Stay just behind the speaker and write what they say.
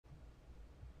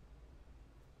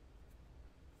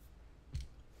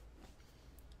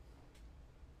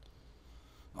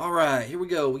All right, here we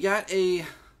go. We got a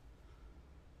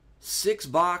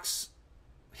 6-box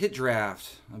hit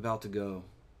draft about to go.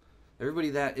 Everybody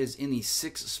that is in the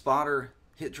 6-spotter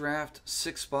hit draft,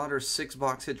 6-spotter,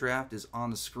 6-box hit draft is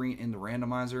on the screen in the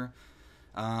randomizer.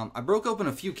 I broke open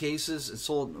a few cases and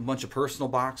sold a bunch of personal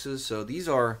boxes. So these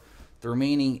are the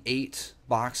remaining 8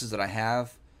 boxes that I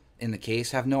have in the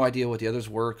case. I have no idea what the others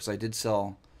were because I did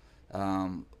sell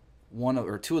one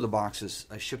or two of the boxes.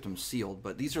 I shipped them sealed,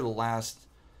 but these are the last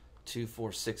 2,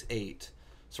 4, 6, 8.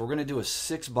 So we're going to do a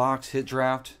 6-box hit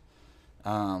draft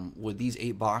with these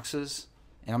 8 boxes.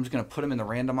 And I'm just going to put them in the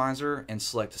randomizer and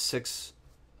select 6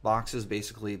 boxes,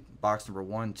 basically box number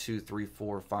 1, 2, 3,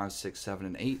 4, 5, 6, 7,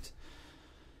 and 8.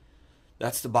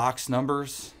 That's the box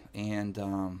numbers, and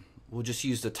we'll just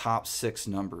use the top 6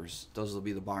 numbers. Those will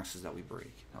be the boxes that we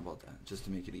break. How about that? Just to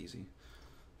make it easy.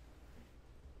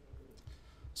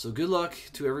 So good luck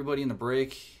to everybody in the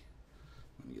break.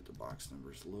 Let me get the box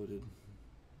numbers loaded.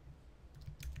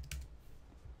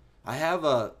 I have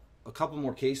a couple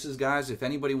more cases, guys. If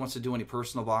anybody wants to do any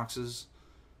personal boxes,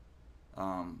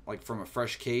 like from a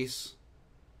fresh case,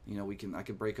 you know, I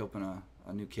could break open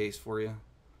a new case for you.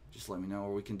 Just let me know,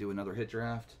 or we can do another hit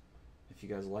draft if you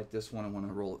guys like this one and want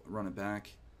to run it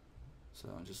back. So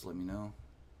just let me know,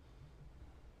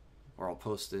 or I'll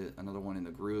post another one in the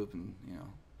group, and you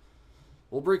know,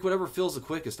 we'll break whatever fills the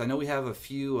quickest. I know we have a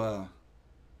few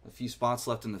spots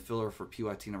left in the filler for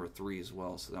PYT number 3 as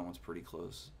well, so that one's pretty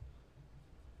close.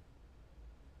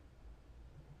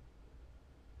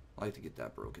 I like to get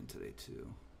that broken today too.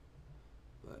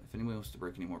 But if anyone wants to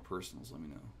break any more personals, let me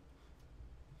know.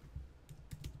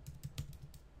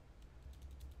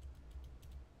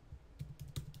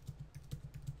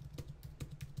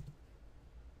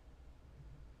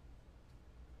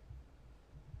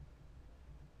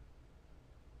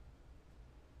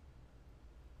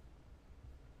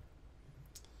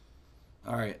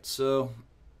 Alright, so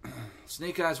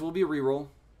Snake Eyes will be a reroll.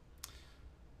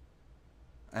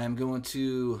 I am going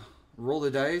to roll the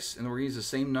dice, and we're going to use the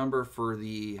same number for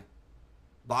the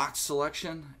box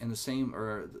selection and the same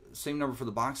number for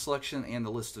the box selection and the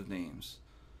list of names.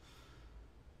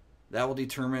 That will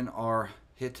determine our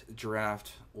hit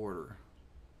draft order.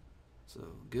 So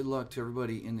good luck to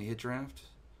everybody in the hit draft.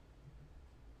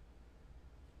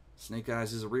 Snake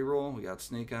Eyes is a reroll. We got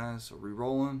Snake Eyes, so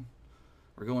rerolling.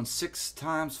 We're going 6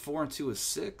 times. 4 and 2 is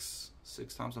 6.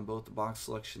 6 times on both the box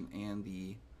selection and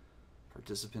the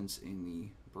participants in the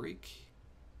break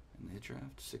in the hit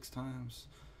draft. 6 times.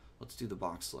 Let's do the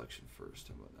box selection first.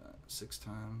 How about that? 6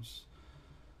 times.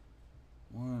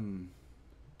 1,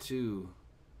 2,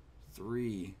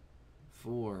 3,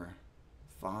 4,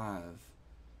 5,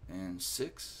 and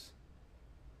 6.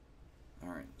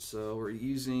 Alright, so we're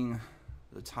using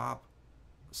the top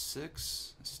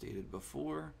 6 as stated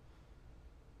before.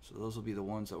 So those will be the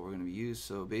ones that we're going to use.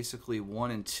 So basically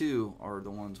 1 and 2 are the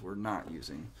ones we're not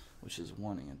using, which is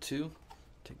 1 and 2.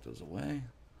 Take those away.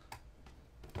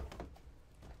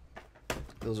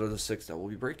 Those are the 6 that we'll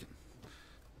be breaking.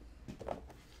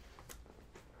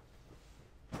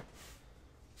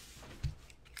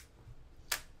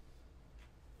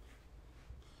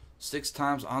 Six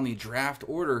times on the draft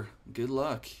order. Good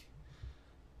luck.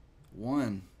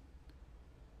 1,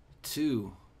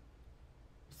 2,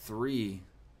 3,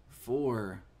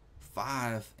 4,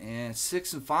 5, and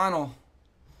 6 and final.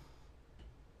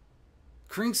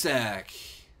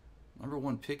 Kringsack, number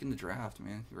 1 pick in the draft,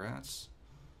 man. Congrats.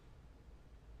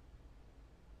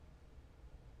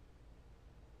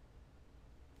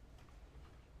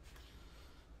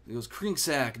 It goes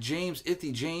Kringsack, James,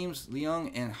 Ithy, James,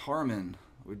 Leung, and Harmon.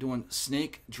 We're doing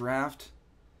snake draft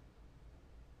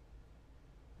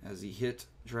as the hit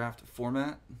draft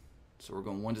format. So we're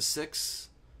going 1 to 6.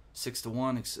 6 to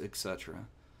 1, etc.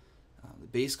 The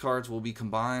base cards will be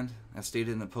combined, as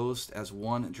stated in the post, as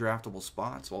 1 draftable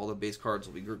spot. So all the base cards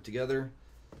will be grouped together,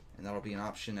 and that'll be an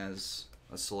option as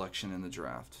a selection in the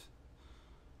draft.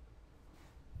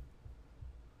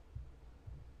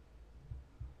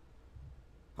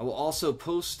 I will also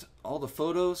post all the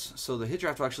photos, so the hit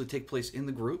draft will actually take place in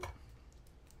the group,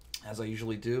 as I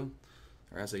usually do,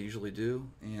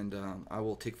 and I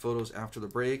will take photos after the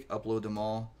break, upload them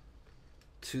all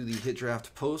to the hit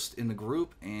draft post in the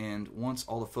group, and once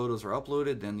all the photos are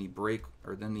uploaded, then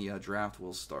the draft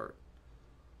will start.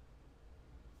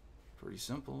 Pretty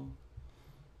simple.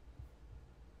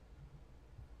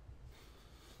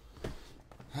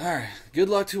 All right, good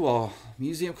luck to all.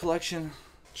 Museum Collection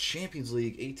Champions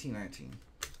League 18-19.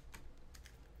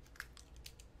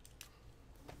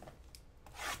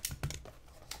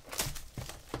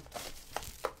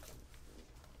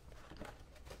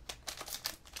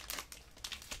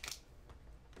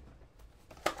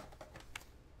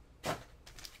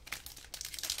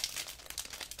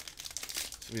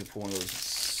 Let me pull one of those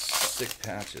sick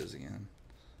patches again.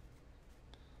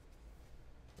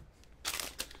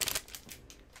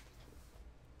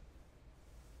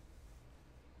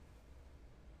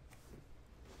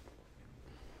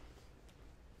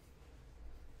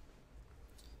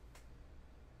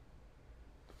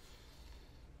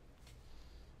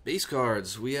 Base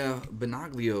cards, we have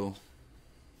Benaglio,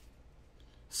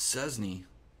 Szczesny,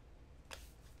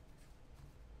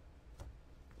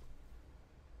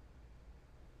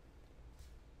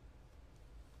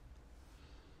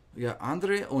 we got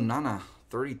Andre Onana,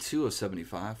 32 of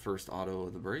 75, first auto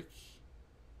of the break.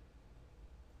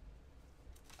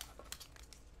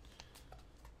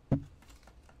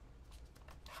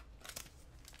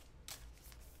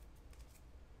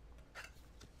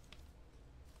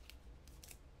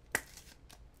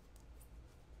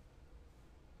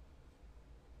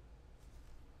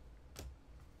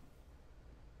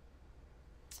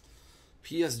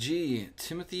 PSG,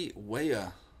 Timothy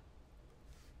Weah,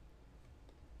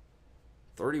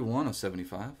 31 of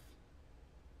 75.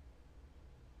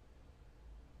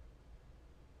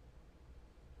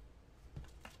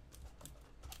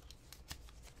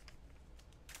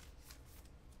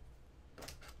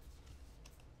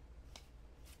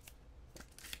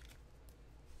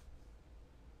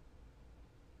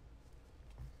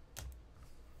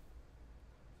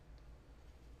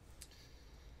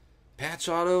 Patch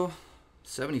auto,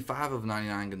 75 of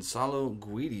 99, Gonzalo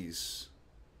Guedes,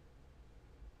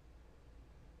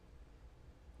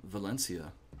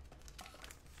 Valencia.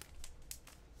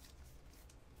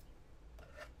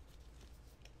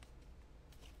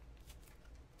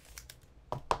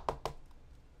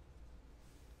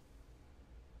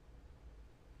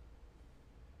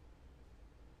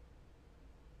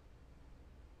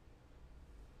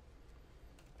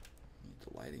 Need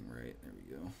the lighting right. There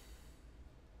we go.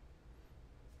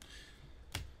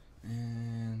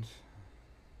 And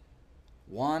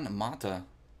Juan Mata,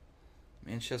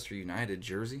 Manchester United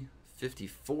jersey,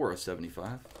 54 of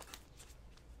 75.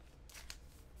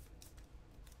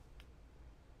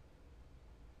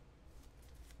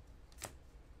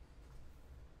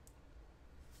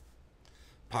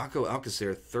 Paco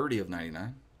Alcacer, 30 of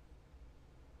 99.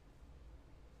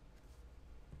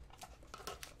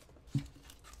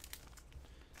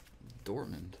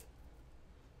 Dortmund.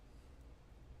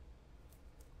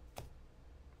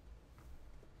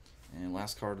 And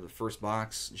last card of the first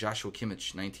box, Joshua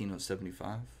Kimmich, 19 of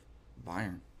 75,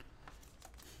 Bayern.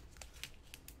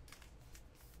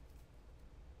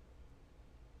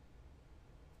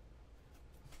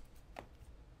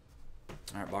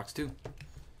 All right, box 2.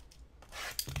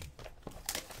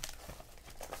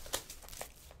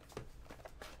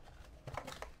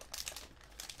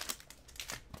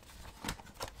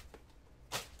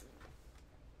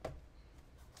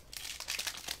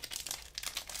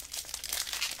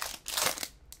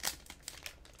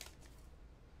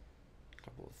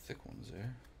 Thick ones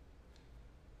there.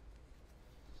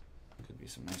 Could be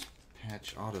some nice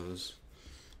patch autos.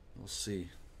 We'll see.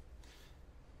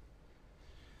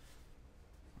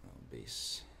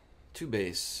 Base. 2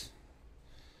 base.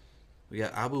 We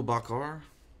got Abu Bakar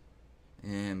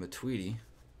and Matuidi.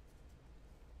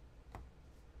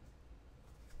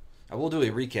 I will do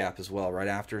a recap as well right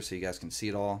after so you guys can see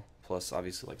it all. Plus,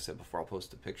 obviously, like I said before, I'll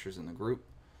post the pictures in the group.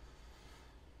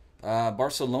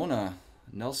 Barcelona.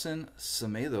 Nelson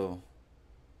Semedo,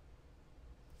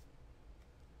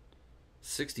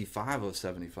 65 of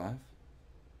 75.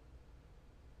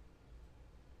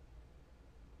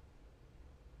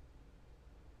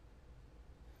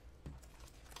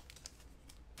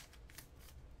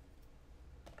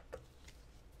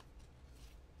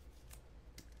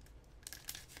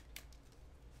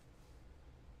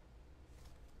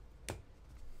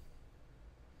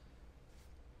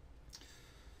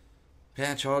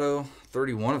 Patch auto,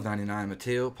 31 of 99,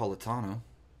 Matteo Politano.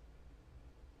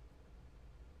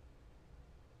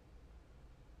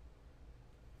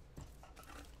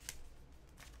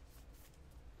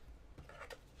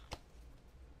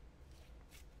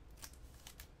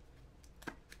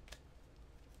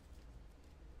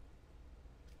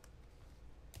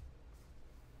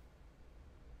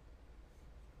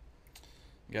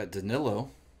 We got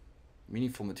Danilo,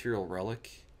 meaningful material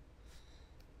relic.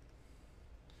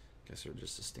 Guess they're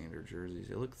just the standard jerseys.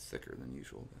 They look thicker than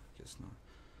usual, but I guess not.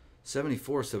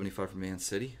 74, 75 for Man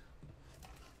City.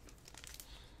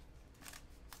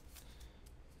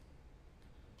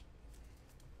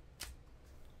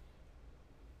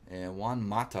 And Juan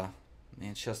Mata,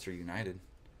 Manchester United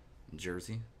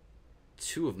jersey,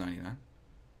 2 of 99.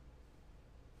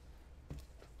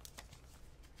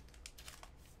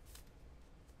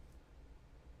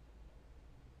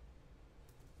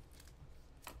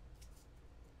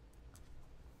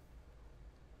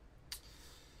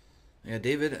 Yeah,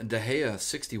 David De Gea,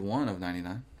 61 of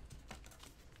 99.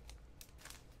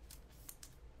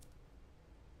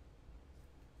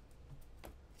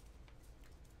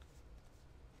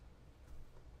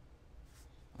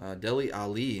 Dele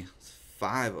Ali,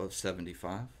 5 of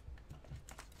 75.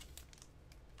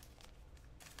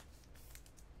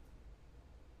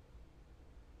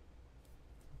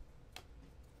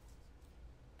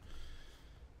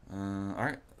 All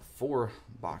right, 4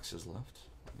 boxes left.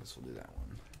 I guess we'll do that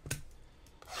one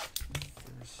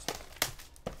first.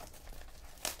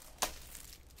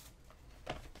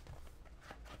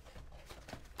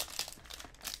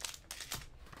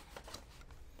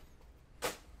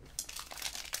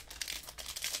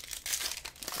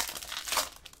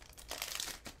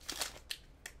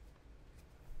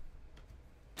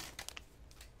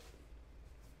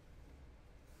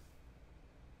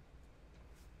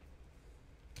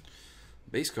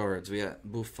 Base cards, we got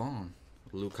Buffon,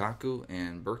 Lukaku,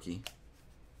 and Berkey.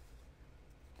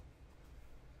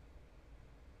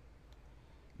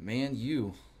 Man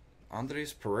U,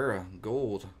 Andres Pereira,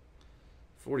 gold,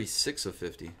 46 of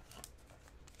 50.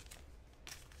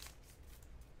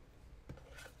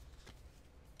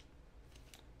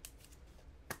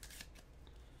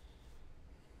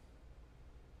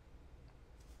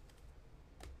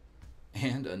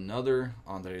 And another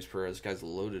Andres Pereira. This guy's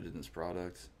loaded in this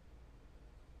product.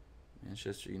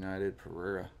 Manchester United,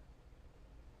 Pereira.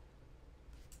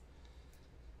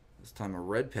 This time a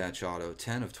red patch auto,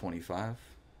 10 of 25.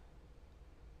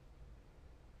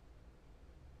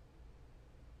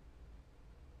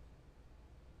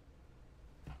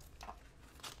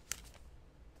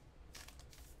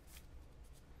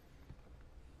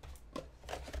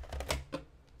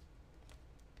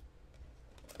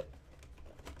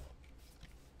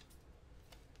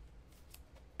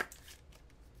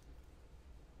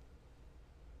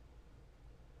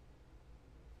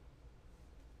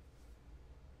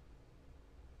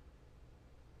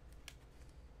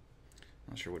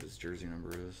 Not sure what his jersey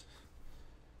number is.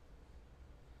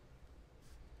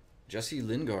 Jesse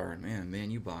Lingard,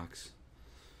 Man U box.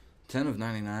 10 of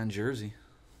 99 jersey.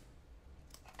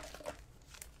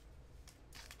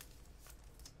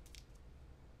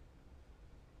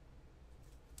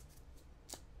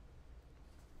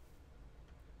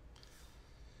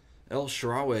 El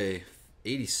Shaarawy,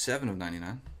 87 of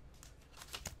 99.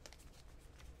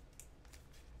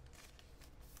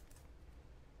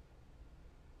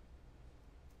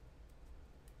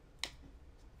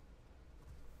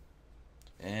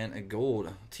 And a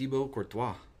gold, Thibaut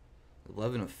Courtois,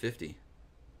 11 of 50.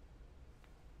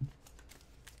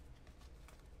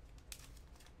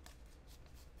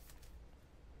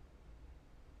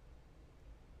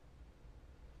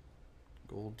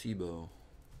 Gold Thibaut.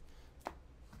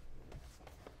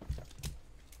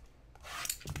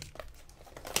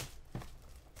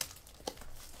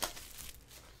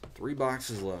 Three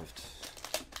boxes left.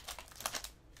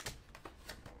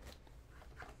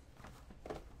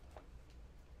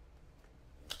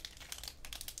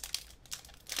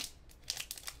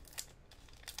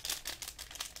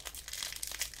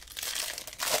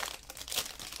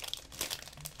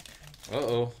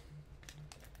 Uh-oh.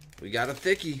 We got a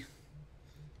thickie.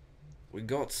 We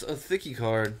got a thickie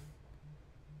card.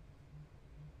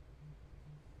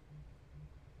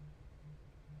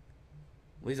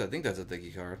 At least I think that's a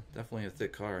thickie card. Definitely a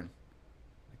thick card.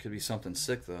 It could be something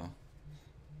sick, though.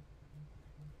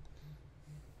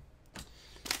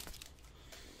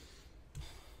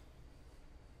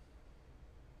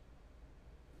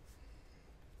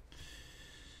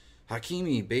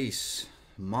 Hakimi base,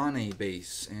 Mane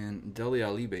base, and Dele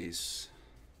Alli base.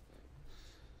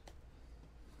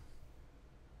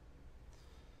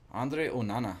 Andre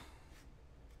Onana,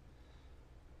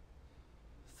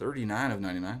 39 of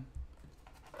 99.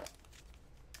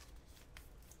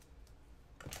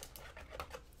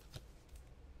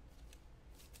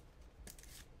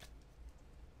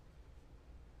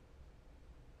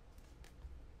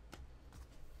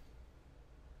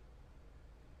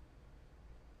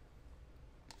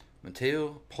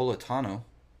 Matteo Politano,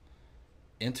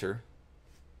 Inter.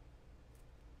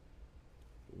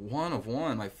 1 of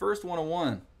 1. My first 1 of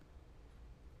 1.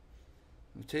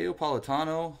 Matteo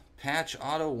Politano, patch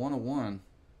auto 1 of 1.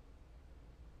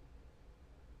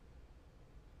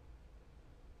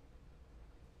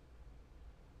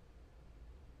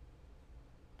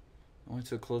 Only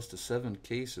took close to 7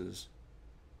 cases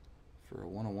for a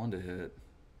 1 of 1 to hit.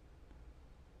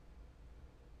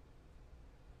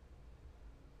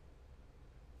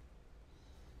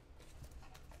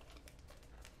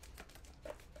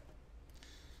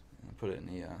 Put it in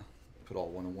the put all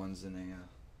 1 of 1s in a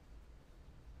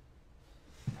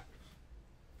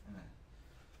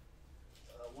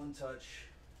one touch.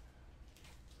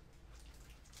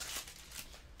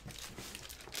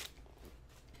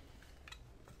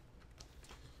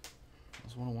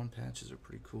 Those 101 patches are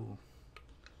pretty cool.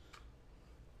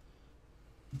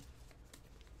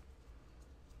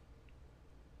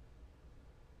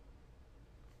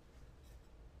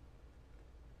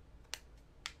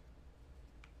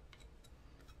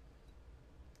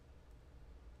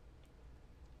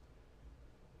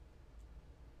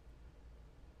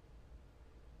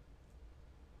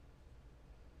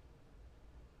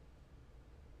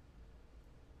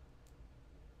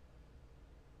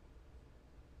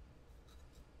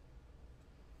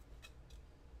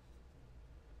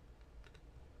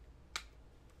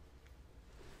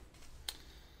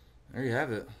 There you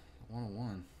have it,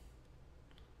 101.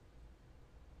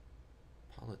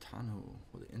 Politano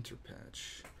with an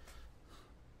interpatch.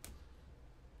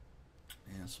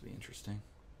 Man, this will be interesting.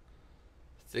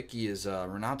 Thicky is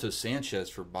Renato Sanchez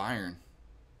for Bayern.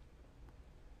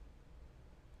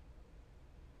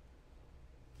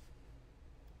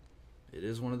 It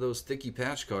is one of those thicky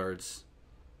patch cards.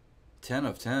 10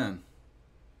 of 10.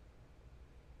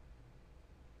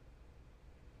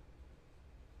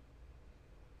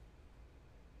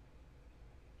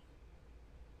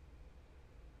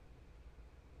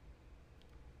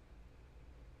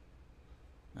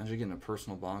 Imagine getting a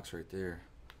personal box right there.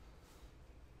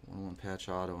 101 patch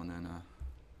auto and then a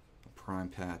prime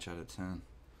patch out of 10.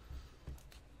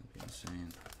 That'd be insane.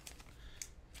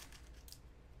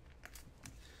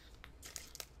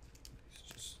 It's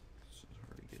just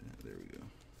hard to get in. There we go.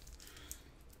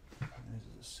 This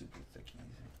is a super thick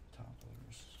top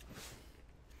loaders.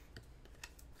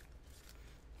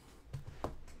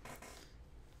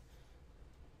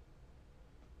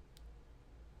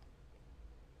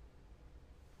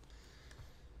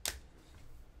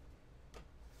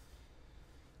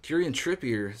 Kieran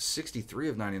Trippier, 63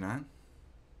 of 99.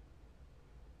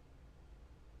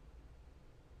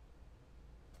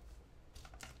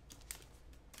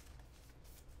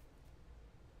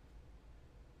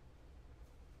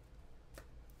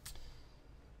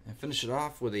 And finish it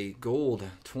off with a gold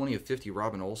 20 of 50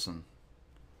 Robin Olsen.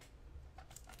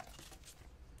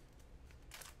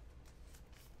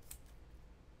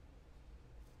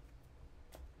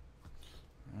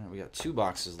 All right, we got 2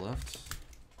 boxes left.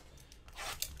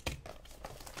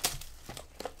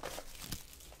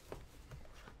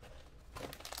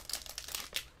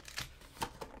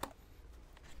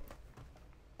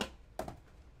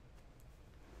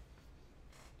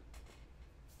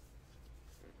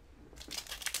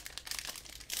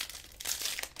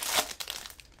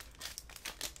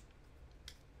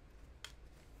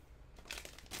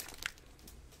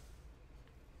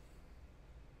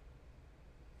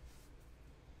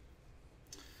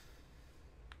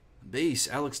 Base,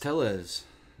 Alex Tellez,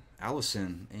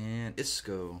 Allison, and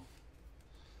Isco.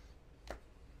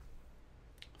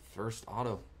 First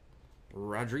auto,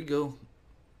 Rodrigo,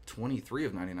 23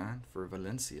 of 99 for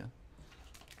Valencia.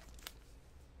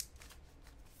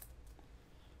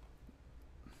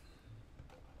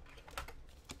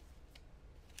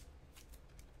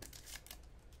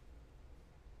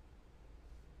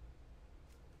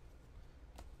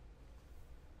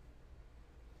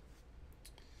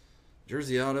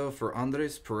 Jersey auto for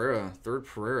Andres Pereira. Third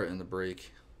Pereira in the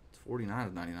break. It's 49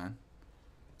 of 99.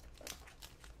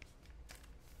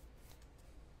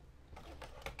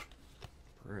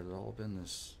 Pereira's all up in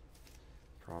this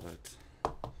product.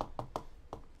 Grab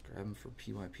him for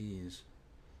PYPs.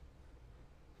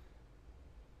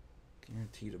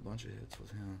 Guaranteed a bunch of hits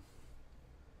with him.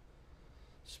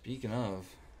 Speaking of,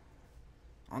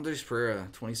 Andres Pereira,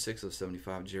 26 of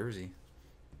 75, Jersey.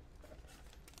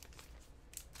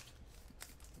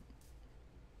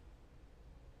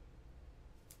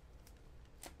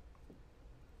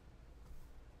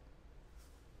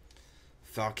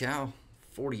 Falcao,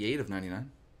 48 of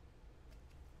 99.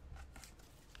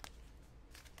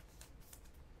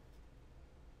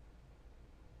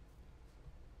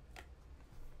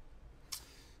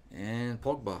 And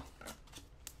Pogba,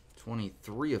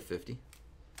 23 of 50.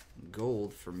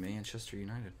 Gold for Manchester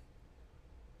United.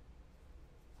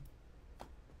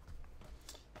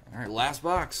 All right, last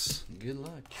box. Good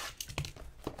luck.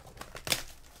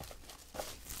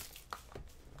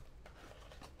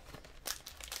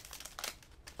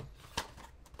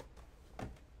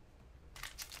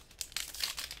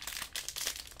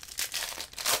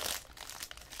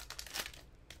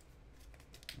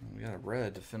 We got a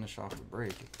red to finish off the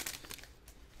break.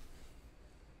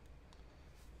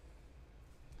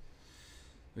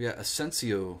 We got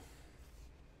Asensio,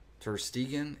 Ter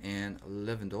Stegen, and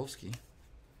Lewandowski.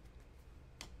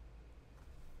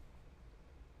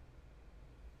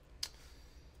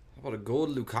 How about a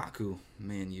gold Lukaku,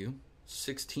 Man U?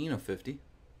 16 of 50.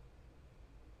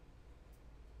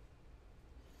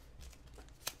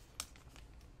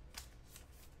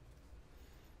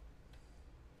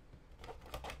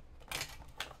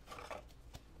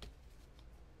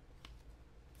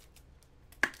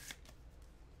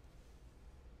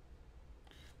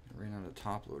 Ran out of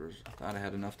top loaders. I thought I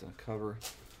had enough to cover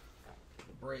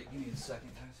the break. Give me a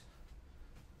second, guys.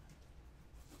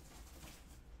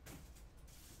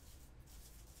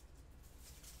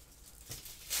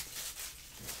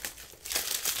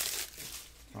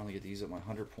 Finally get to use up my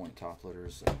 100-point top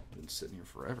loaders. I've been sitting here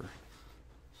forever.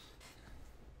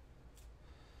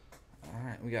 All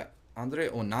right, we got Andre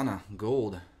Onana,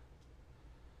 gold.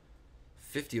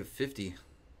 50 of 50.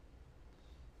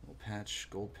 Little patch,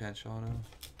 gold patch auto.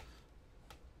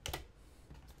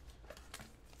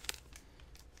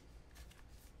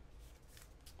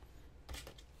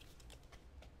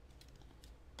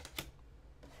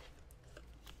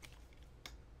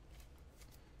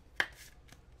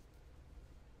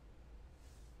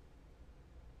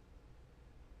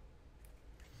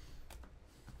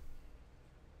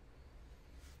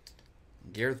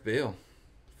 Gareth Bale,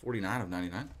 49 of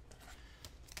 99.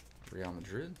 Real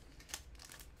Madrid.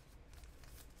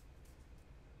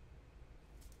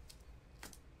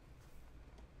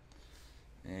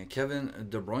 And Kevin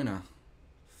De Bruyne,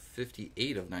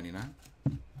 58 of 99.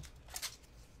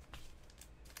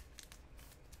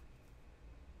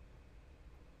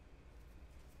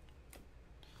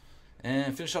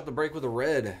 And finish off the break with a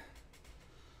red.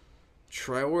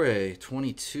 Traore,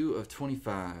 22 of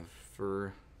 25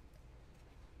 for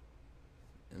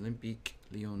Olympique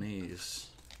Lyonnais.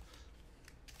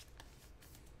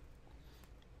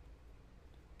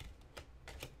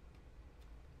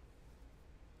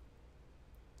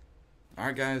 All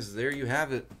right, guys, there you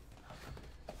have it.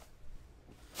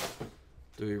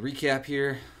 Do we recap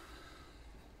here?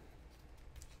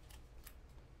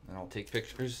 And I'll take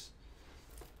pictures.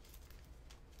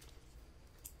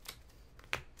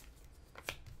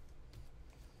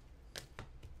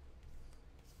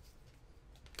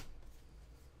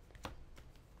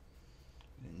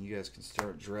 And you guys can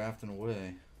start drafting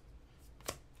away.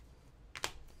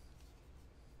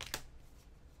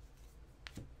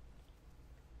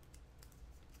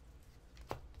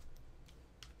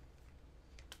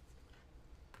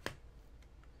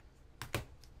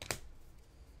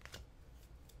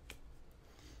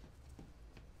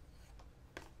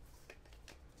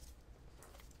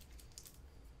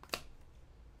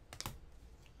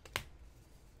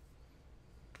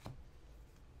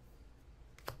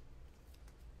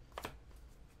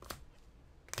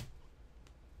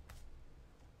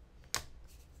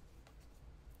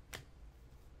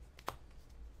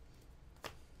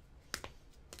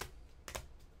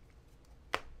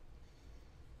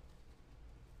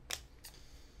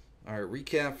 All right,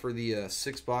 recap for the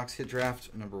 6-box hit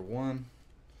draft number 1.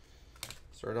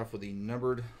 Start off with the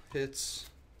numbered hits.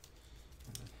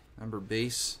 Number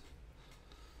base.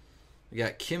 We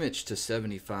got Kimmich to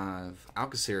 75,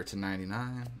 Alcacer to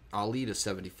 99, Ali to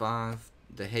 75,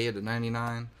 De Gea to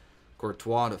 99,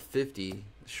 Courtois to 50,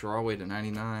 Traore to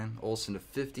 99, Olsen to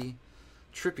 50,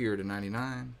 Trippier to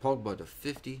 99, Pogba to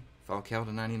 50, Falcao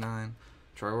to 99,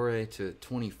 Traore to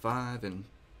 25, and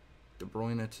De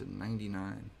Bruyne to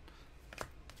 99.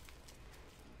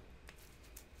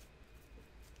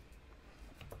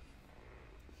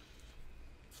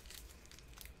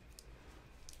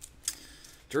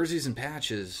 Jerseys and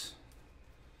patches.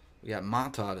 We got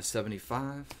Mata to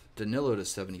 75, Danilo to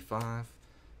 75,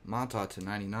 Mata to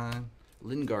 99,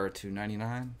 Lingard to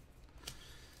 99.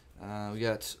 We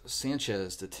got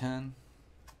Sanchez to 10,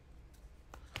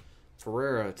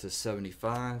 Ferreira to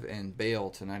 75, and Bale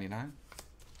to 99.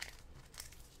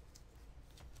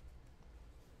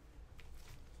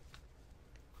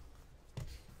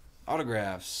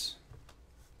 Autographs.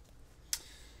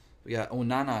 We got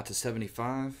Onana to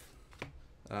 75.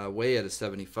 Weah to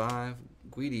 75,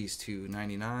 Guides to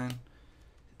 99,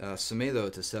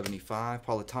 Semedo to 75,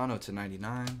 Politano to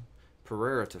 99,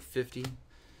 Pereira to 50,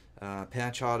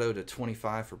 patch auto to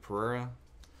 25 for Pereira.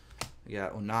 We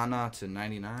got Onana to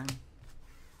 99.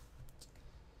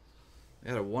 We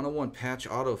got a 101 patch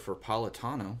auto for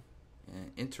Politano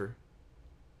and Inter.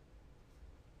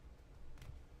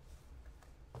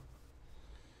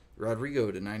 Rodrigo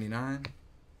to 99.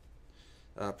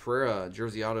 Pereira,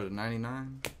 jersey auto to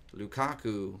 99.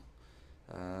 Lukaku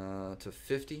to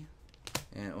 50.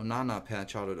 And Onana,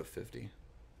 patch auto to 50.